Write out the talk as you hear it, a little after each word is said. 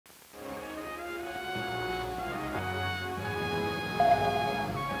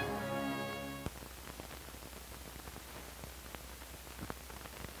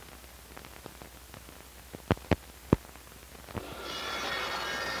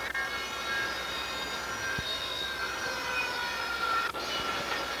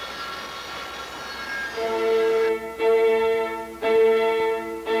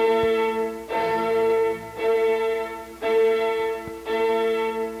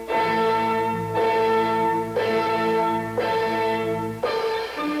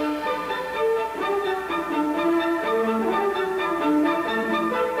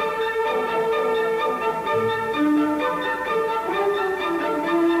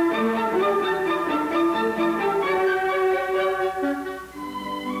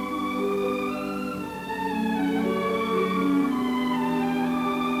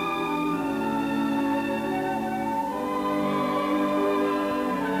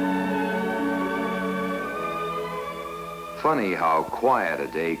Funny how quiet a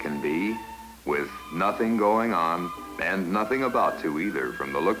day can be, with nothing going on and nothing about to either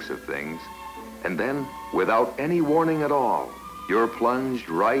from the looks of things. And then, without any warning at all, you're plunged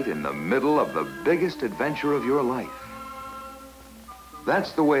right in the middle of the biggest adventure of your life.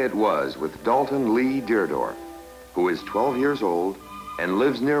 That's the way it was with Dalton Lee Deardor, who is 12 years old and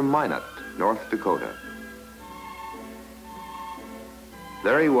lives near Minot, North Dakota.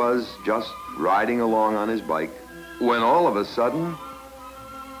 There he was, just riding along on his bike, when all of a sudden...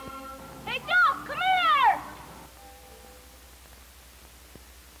 Hey, Joe, come here!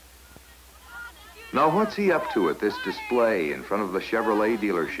 Now, what's he up to at this display in front of the Chevrolet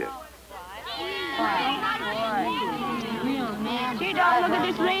dealership? Hey, Doc, look at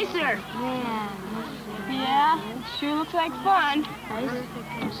this racer. Yeah, it sure looks like fun.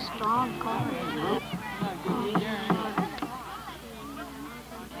 Strong car.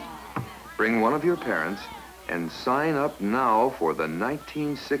 Bring one of your parents and sign up now for the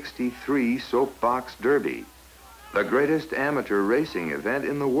 1963 Soapbox Derby, the greatest amateur racing event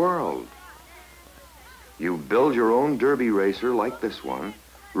in the world. You build your own derby racer like this one,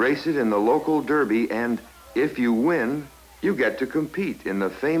 race it in the local derby, and if you win, you get to compete in the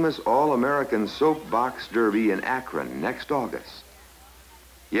famous All-American Soapbox Derby in Akron next August.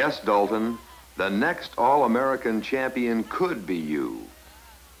 Yes, Dalton, the next All-American champion could be you.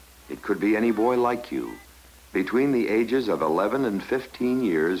 It could be any boy like you, between the ages of 11 and 15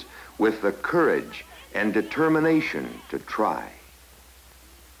 years, with the courage and determination to try.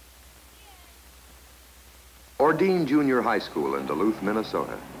 Ordine Junior High School in Duluth,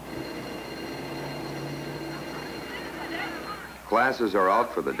 Minnesota. Classes are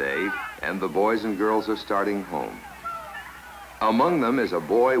out for the day, and the boys and girls are starting home. Among them is a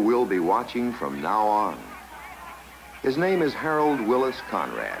boy we'll be watching from now on. His name is Harold Willis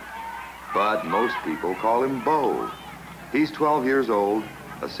Conrad, but most people call him Bo. He's 12 years old,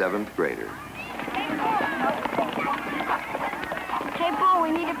 a 7th grader. Hey, Bo,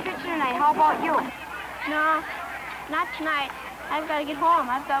 we need a picture tonight. How about you? No, not tonight. I've got to get home.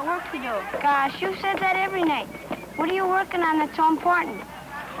 I've got work to do. Gosh, you said that every night. What are you working on that's so important?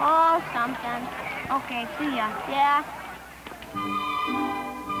 Oh, something. Okay, see ya. Yeah.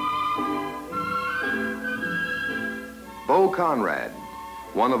 Bo Conrad,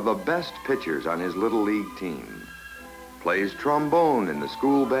 one of the best pitchers on his Little League team. Plays trombone in the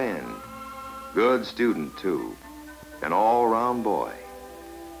school band. Good student, too. An all-round boy.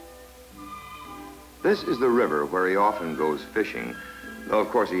 This is the river where he often goes fishing, though of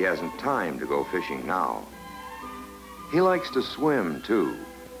course he hasn't time to go fishing now. He likes to swim, too.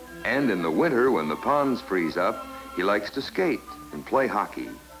 And in the winter, when the ponds freeze up, he likes to skate and play hockey.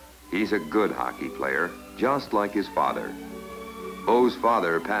 He's a good hockey player, just like his father. Bo's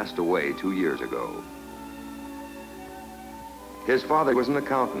father passed away 2 years ago. His father was an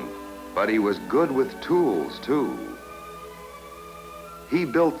accountant, but he was good with tools, too. He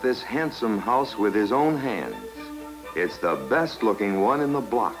built this handsome house with his own hands. It's the best-looking one in the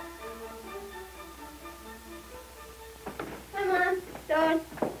block. Come on, Dawn.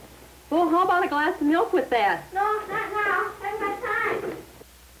 Well, how about a glass of milk with that? No, not now. I've got time.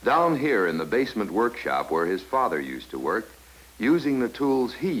 Down here in the basement workshop where his father used to work, using the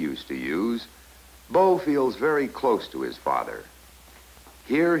tools he used to use, Bo feels very close to his father.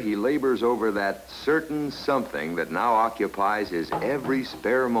 Here he labors over that certain something that now occupies his every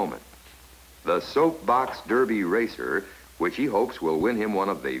spare moment. The Soapbox Derby racer, which he hopes will win him one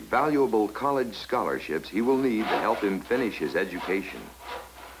of the valuable college scholarships he will need to help him finish his education.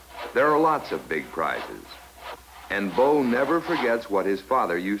 There are lots of big prizes, and Bo never forgets what his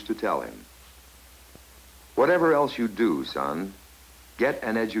father used to tell him. Whatever else you do, son, get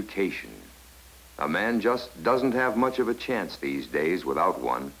an education. A man just doesn't have much of a chance these days without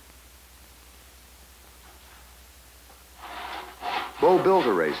one. Bo built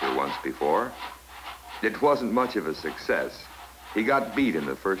a racer once before. It wasn't much of a success. He got beat in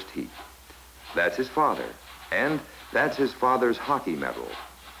the first heat. That's his father, and that's his father's hockey medal.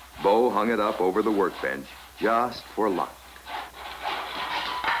 Bo hung it up over the workbench just for luck.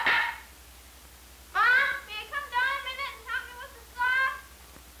 Mom, can you come down a minute and help me with the saw?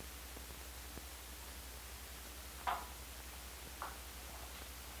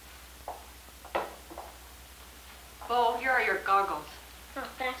 Bo, here are your goggles. Oh,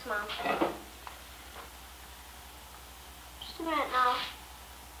 thanks, Mom. Just a minute now.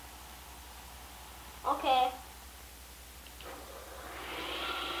 Okay.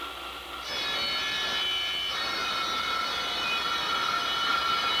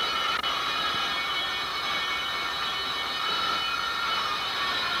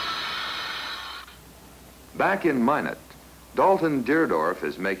 Back in Minot, Dalton Deardor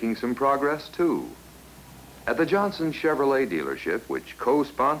is making some progress, too. At the Johnson Chevrolet dealership, which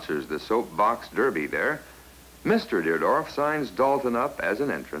co-sponsors the Soapbox Derby there, Mr. Deardor signs Dalton up as an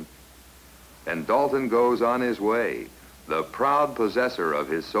entrant. And Dalton goes on his way, the proud possessor of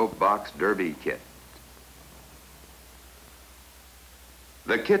his Soapbox Derby kit.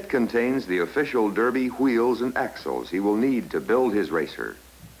 The kit contains the official Derby wheels and axles he will need to build his racer.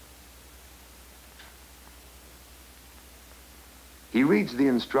 He reads the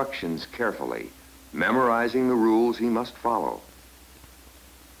instructions carefully, memorizing the rules he must follow.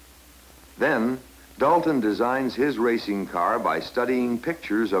 Then, Dalton designs his racing car by studying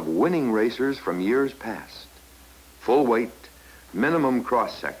pictures of winning racers from years past. Full weight, minimum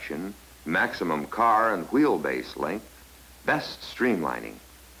cross-section, maximum car and wheelbase length, best streamlining.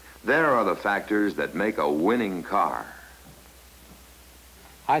 There are the factors that make a winning car.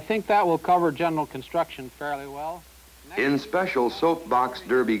 I think that will cover general construction fairly well. In special Soapbox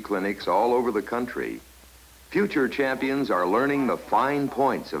Derby clinics all over the country, future champions are learning the fine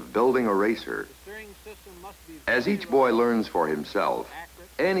points of building a racer. As each boy learns for himself,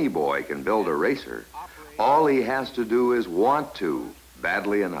 any boy can build a racer. All he has to do is want to,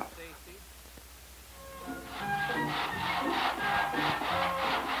 badly enough.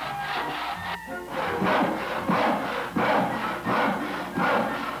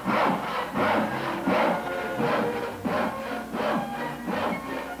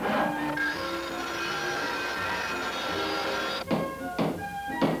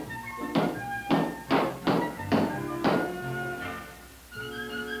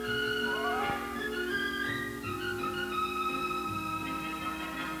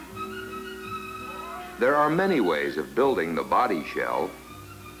 There are many ways of building the body shell.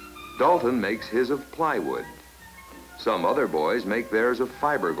 Dalton makes his of plywood. Some other boys make theirs of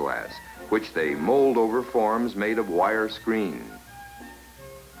fiberglass, which they mold over forms made of wire screen.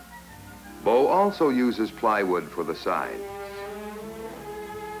 Bo also uses plywood for the sides.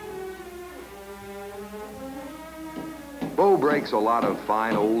 Bo breaks a lot of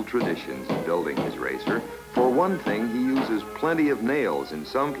fine old traditions in building his racer. For one thing, he uses plenty of nails in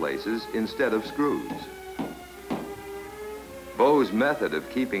some places instead of screws. Bo's method of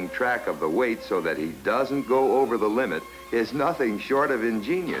keeping track of the weight so that he doesn't go over the limit is nothing short of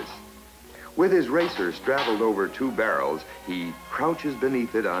ingenious. With his racer straddled over two barrels, he crouches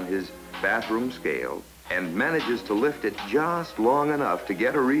beneath it on his bathroom scale and manages to lift it just long enough to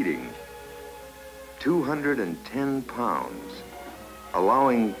get a reading. 210 pounds,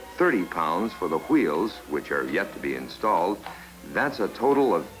 allowing 30 pounds for the wheels, which are yet to be installed. That's a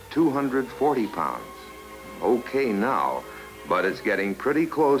total of 240 pounds. Okay now, but it's getting pretty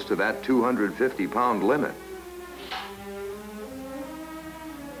close to that 250-pound limit.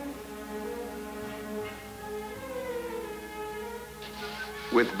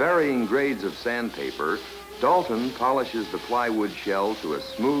 With varying grades of sandpaper, Dalton polishes the plywood shell to a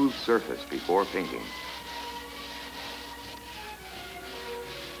smooth surface before painting.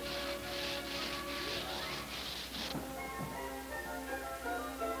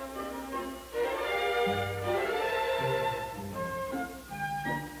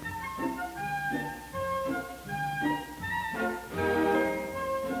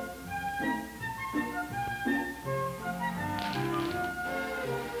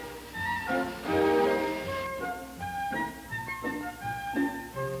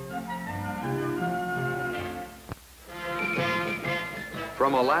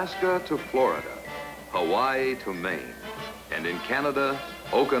 From Alaska to Florida, Hawaii to Maine, and in Canada,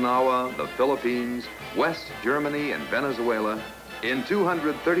 Okinawa, the Philippines, West Germany, and Venezuela, in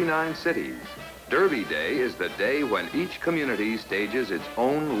 239 cities, Derby Day is the day when each community stages its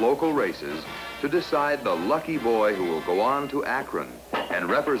own local races to decide the lucky boy who will go on to Akron and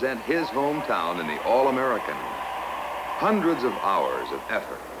represent his hometown in the All-American. Hundreds of hours of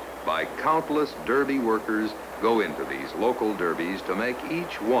effort by countless Derby workers go into these local derbies to make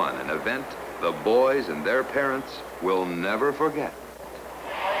each one an event the boys and their parents will never forget.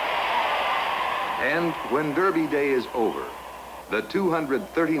 And when Derby Day is over, the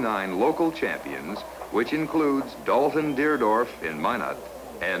 239 local champions, which includes Dalton Deardor in Minot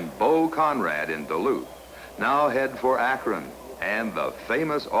and Willis Conrad in Duluth, now head for Akron and the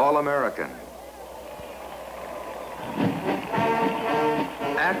famous All-American.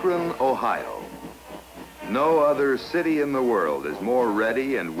 Akron, Ohio. No other city in the world is more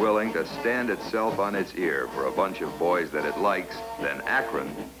ready and willing to stand itself on its ear for a bunch of boys that it likes than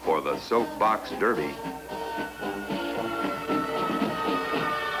Akron for the Soapbox Derby.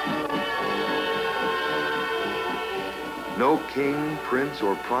 No king, prince,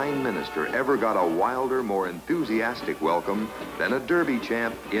 or prime minister ever got a wilder, more enthusiastic welcome than a Derby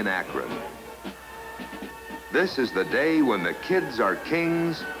champ in Akron. This is the day when the kids are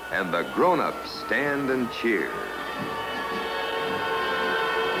kings and the grown-ups stand and cheer.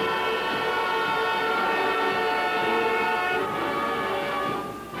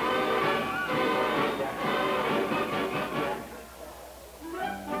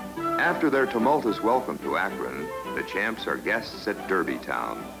 After their tumultuous welcome to Akron, the champs are guests at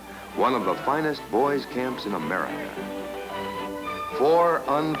Derbytown, one of the finest boys' camps in America. 4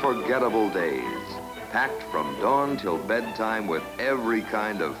 unforgettable days, packed from dawn till bedtime with every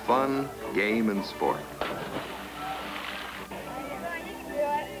kind of fun, game, and sport.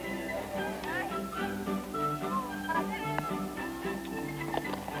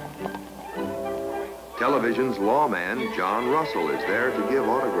 Television's lawman, John Russell, is there to give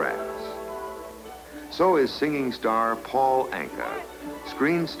autographs. So is singing star Paul Anka,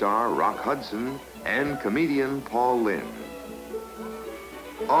 screen star Rock Hudson, and comedian Paul Lynde.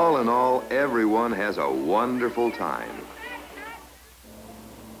 All in all, everyone has a wonderful time.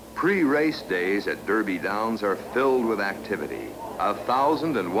 Pre-race days at Derby Downs are filled with activity.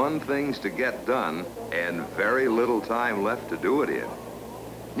 1,001 things to get done, and very little time left to do it in.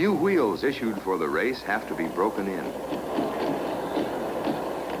 New wheels issued for the race have to be broken in.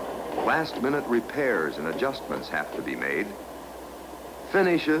 Last-minute repairs and adjustments have to be made.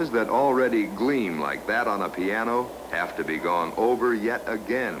 Finishes that already gleam like that on a piano have to be gone over yet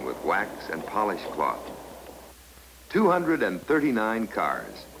again with wax and polish cloth. 239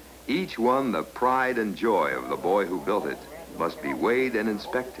 cars, each one the pride and joy of the boy who built it, must be weighed and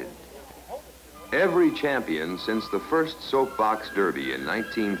inspected. Every champion since the first Soapbox Derby in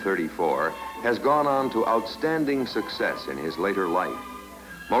 1934 has gone on to outstanding success in his later life.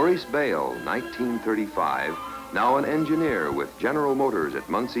 Maurice Bale, 1935, now an engineer with General Motors at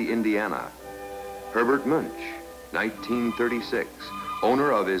Muncie, Indiana. Herbert Munch, 1936,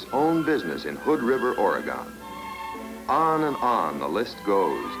 owner of his own business in Hood River, Oregon. On and on the list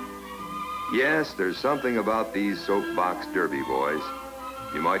goes. Yes, there's something about these Soapbox Derby boys.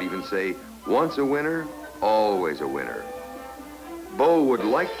 You might even say, once a winner, always a winner. Bo would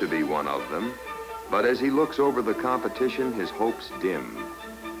like to be one of them, but as he looks over the competition, his hopes dim.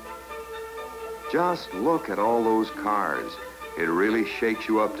 Just look at all those cars. It really shakes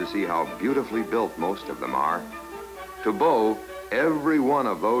you up to see how beautifully built most of them are. To Bo, every one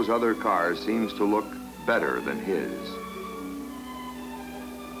of those other cars seems to look better than his.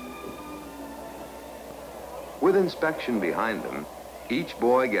 With inspection behind them, each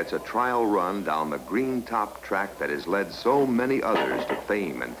boy gets a trial run down the green top track that has led so many others to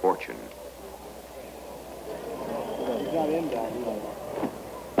fame and fortune.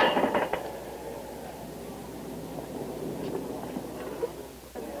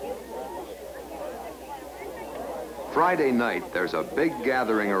 Friday night, there's a big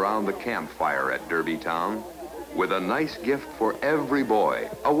gathering around the campfire at Derbytown with a nice gift for every boy,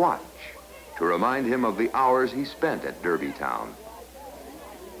 a watch, to remind him of the hours he spent at Derbytown.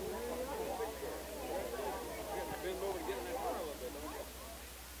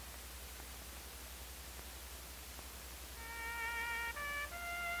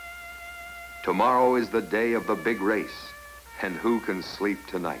 Tomorrow is the day of the big race, and who can sleep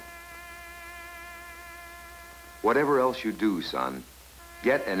tonight? Whatever else you do, son,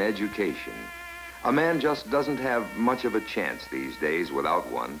 get an education. A man just doesn't have much of a chance these days without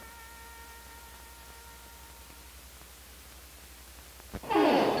one.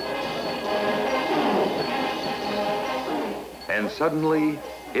 And suddenly,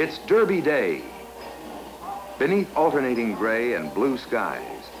 it's Derby Day. Beneath alternating gray and blue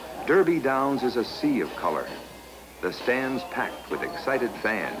skies, Derby Downs is a sea of color. The stands packed with excited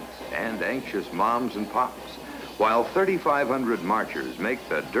fans and anxious moms and pops, while 3,500 marchers make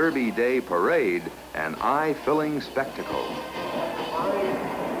the Derby Day Parade an eye-filling spectacle.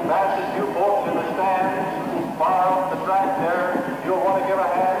 Fastest you folks in the stands, far off the track there, you'll want to give a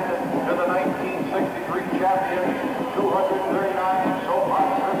hand to the 1963 champion, 239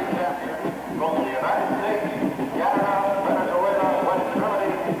 Soapbox Derby champion from the United States, Canada, Venezuela, West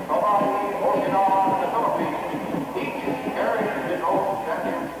Germany, Hawaii, Okinawa, and the Philippines, each carrying his own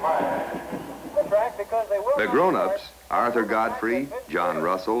champion's flag. The grown-ups, Arthur Godfrey, John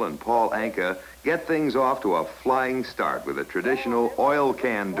Russell, and Paul Anka, get things off to a flying start with a traditional oil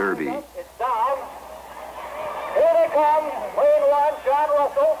can derby. It's down. Here they come. Lane 1, John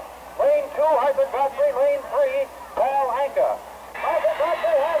Russell. Lane 2, Arthur Godfrey. Lane 3, Paul Anka. Arthur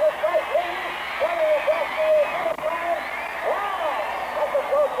Godfrey has a straight lead. Coming across the finish line. Wow! That's a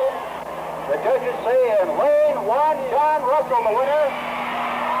close one. The judges say in Lane 1, John Russell, the winner.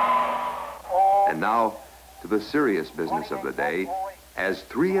 And now, to the serious business of the day, as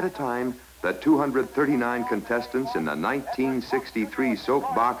 3 at a time, the 239 contestants in the 1963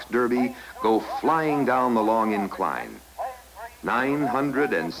 Soapbox Derby go flying down the long incline.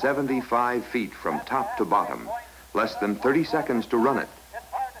 975 feet from top to bottom, less than 30 seconds to run it.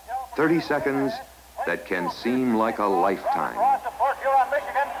 30 seconds that can seem like a lifetime. Cross of Port Huron,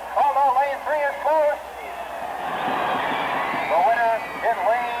 Michigan, although lane 3 is closed. The winner in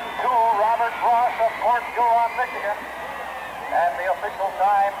lane 2, Robert Ross of Port Huron, Michigan. And the official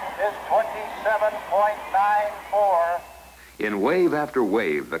time is 27.94. In wave after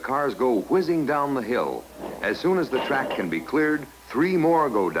wave, the cars go whizzing down the hill. As soon as the track can be cleared, 3 more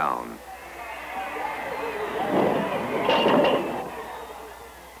go down.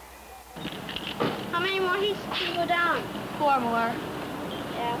 How many more heats can go down? 4 more.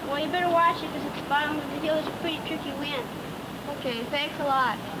 Yeah, well, you better watch it because at the bottom of the hill is a pretty tricky wind. Okay, thanks a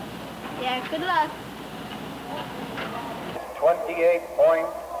lot. Yeah, good luck.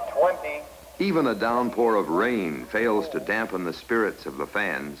 28.20. Even a downpour of rain fails to dampen the spirits of the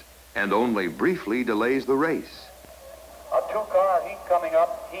fans and only briefly delays the race. A 2-car heat coming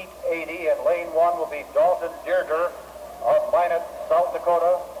up, heat 80. In lane 1 will be Dalton Deardor of Minot, South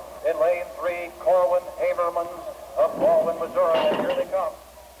Dakota. In lane 3, Corwin Habermans of Baldwin, Missouri. And here they come.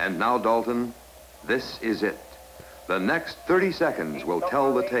 And now, Dalton, this is it. The next 30 seconds will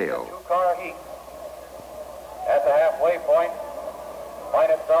tell the tale. 2-car heat. At the halfway point,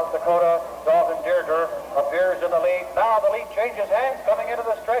 Minot, South Dakota, Dalton Deardor appears in the lead. Now the lead changes hands coming into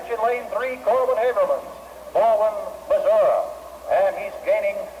the stretch in lane 3, Corwin Habermans, Baldwin, Missouri. And he's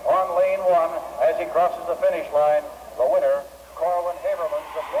gaining on lane 1 as he crosses the finish line. The winner, Corwin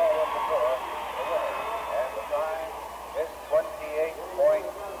Habermans of Baldwin, Missouri, the winner. And the time is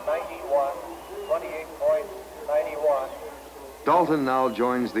 28.91, 28.91. Dalton now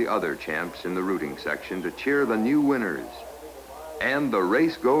joins the other champs in the rooting section to cheer the new winners. And the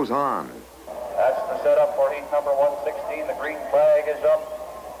race goes on. That's the setup for heat number 116. The green flag is up.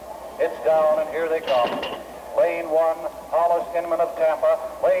 It's down, and here they come. Lane 1, Hollis Inman of Tampa.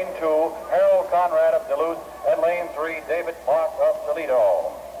 Lane 2, Harold Conrad of Duluth. And lane 3, David Bach of Toledo.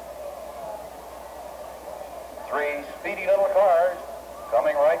 3 speedy little cars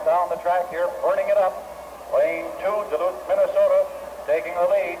coming right down the track here, burning it up. Lane 2, Duluth, Minnesota, taking the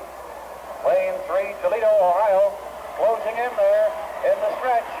lead. Lane 3, Toledo, Ohio, closing in there in the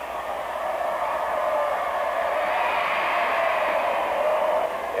stretch.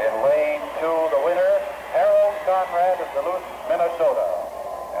 In lane 2, the winner, Harold Conrad of Duluth, Minnesota.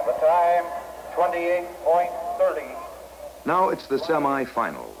 And the time, 28.30. Now it's the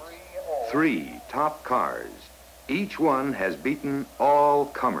semifinals. 3 top cars. Each one has beaten all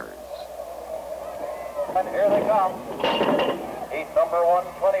comers. And here they come. Heat number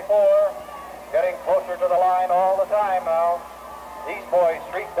 124, getting closer to the line all the time now. These boys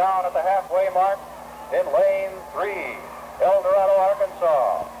streak down at the halfway mark in lane 3, El Dorado,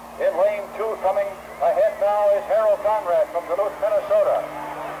 Arkansas. In lane 2, coming ahead now is Harold Conrad from Duluth, Minnesota.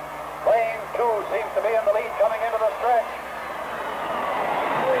 Lane 2 seems to be in the lead coming into the stretch.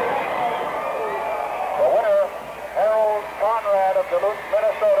 The winner, Harold Conrad of Duluth,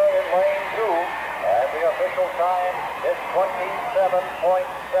 Minnesota in lane 2. And the official time is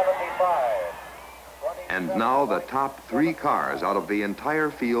 27.75. And now the top 3 cars out of the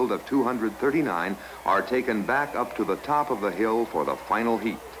entire field of 239 are taken back up to the top of the hill for the final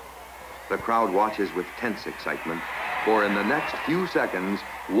heat. The crowd watches with tense excitement, for in the next few seconds,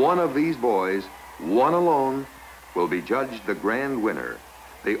 one of these boys, one alone, will be judged the grand winner,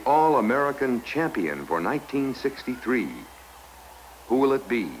 the All-American champion for 1963. Who will it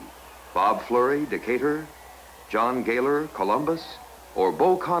be? Bob Fleury, Decatur, John Gaylor, Columbus, or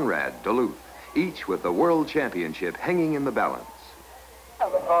Bo Conrad, Duluth, each with the World Championship hanging in the balance.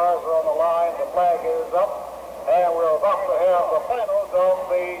 The cars are on the line, the flag is up, and we're about to have the finals of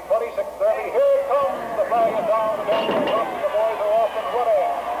the 26th Derby. Here it comes, the flag is down, the boys are off and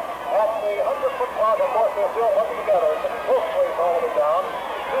running. At the 100-foot mark, of course, they're still putting together. Some close ways all the way down.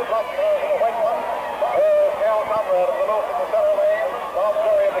 Two black cars and a white one. There's Carol Conrad of Duluth in the center lane, Bob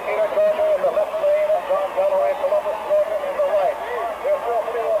Fleury of Dakota, Georgia in the left lane, and John Galloway of Columbus, Georgia in the right. They're still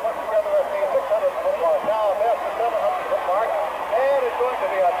pretty well put together at the 600-foot mark. Now past the 700-foot mark, and it's going to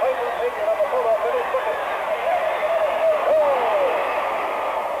be a tighter figure of a photo finish. Look at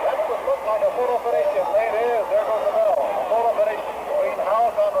that's what looks like a photo finish. It is. There goes the bell. A photo finish between Hal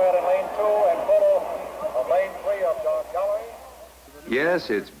Conrad in lane 2 and photo of lane 3 of John Galloway. Yes,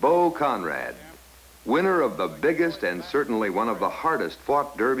 it's Bo Conrad, winner of the biggest and certainly one of the hardest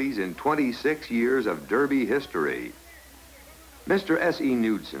fought derbies in 26 years of Derby history. Mr. S.E.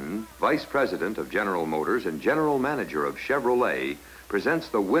 Knudsen, Vice President of General Motors and General Manager of Chevrolet, presents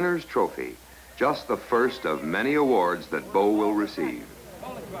the winner's trophy, just the first of many awards that Bo will receive.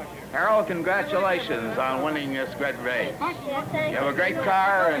 Harold, congratulations on winning this great race. You have a great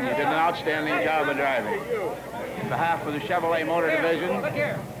car and you did an outstanding job of driving. On behalf of the Chevrolet Motor Division,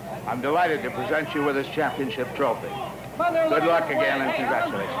 I'm delighted to present you with this championship trophy. Good luck again and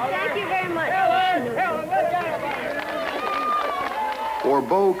congratulations. Thank you very much. For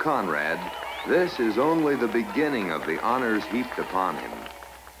Bo Conrad, this is only the beginning of the honors heaped upon him.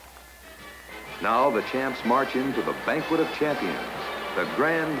 Now the champs march into the banquet of champions, the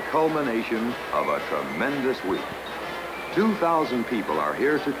grand culmination of a tremendous week. 2,000 people are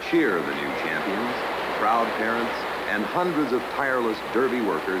here to cheer the new champions, proud parents, and hundreds of tireless Derby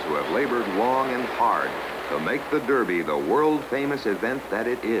workers who have labored long and hard to make the Derby the world-famous event that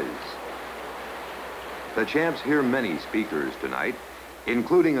it is. The champs hear many speakers tonight,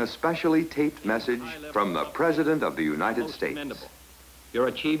 including a specially taped message from the President of the United States. Commendable. Your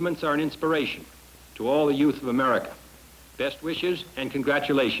achievements are an inspiration to all the youth of America. Best wishes and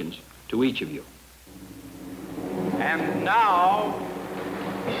congratulations to each of you. And now,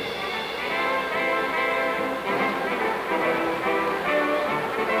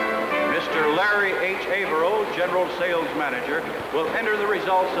 Mr. Larry H. Averill, General Sales Manager, will enter the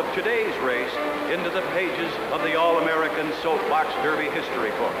results of today's race into the pages of the All-American Soapbox Derby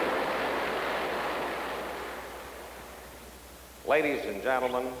history book. Ladies and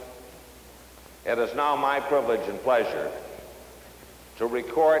gentlemen, it is now my privilege and pleasure to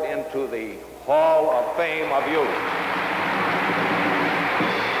record into the Hall of Fame of Youth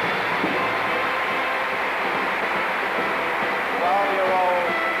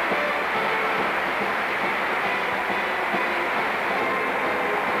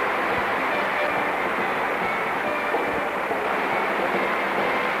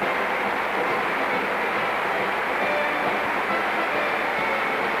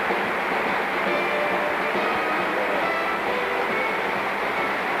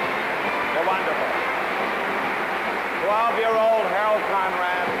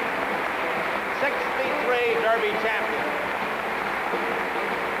Derby champion.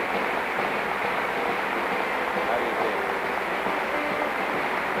 How do you feel?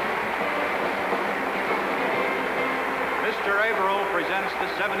 Mr. Averill presents the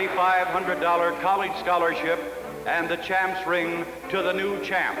 $7,500 college scholarship and the champ's ring to the new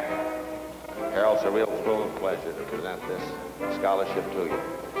champ. Harold, it's a real thrill and pleasure to present this scholarship to you.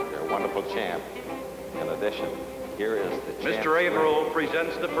 You're a wonderful champ. In addition, here is the champ. Mr. Averill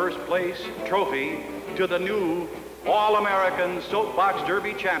presents the first place trophy to the new All-American Soapbox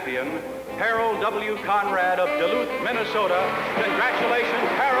Derby champion, Harold W. Conrad of Duluth, Minnesota. Congratulations,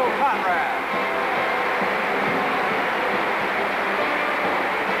 Harold Conrad.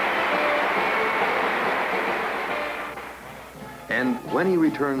 And when he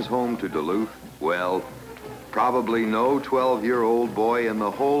returns home to Duluth, well, probably no 12-year-old boy in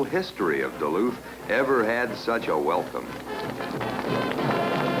the whole history of Duluth ever had such a welcome.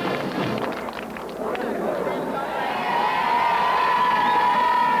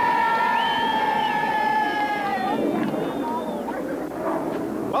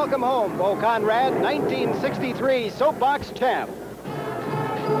 Welcome home, Bo Conrad, 1963 Soapbox champ.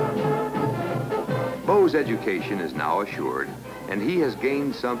 Bo's education is now assured, and he has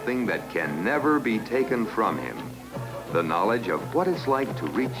gained something that can never be taken from him, the knowledge of what it's like to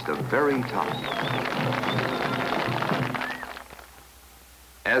reach the very top.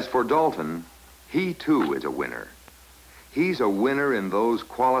 As for Dalton, he too is a winner. He's a winner in those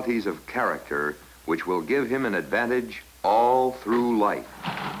qualities of character which will give him an advantage all through life.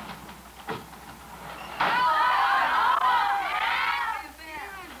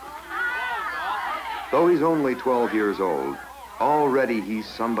 Though he's only 12 years old, already he's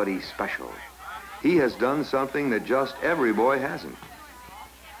somebody special. He has done something that just every boy hasn't.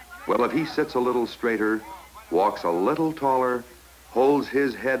 Well, if he sits a little straighter, walks a little taller, holds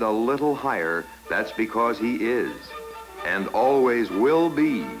his head a little higher, that's because he is, and always will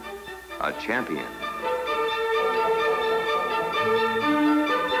be, a champion.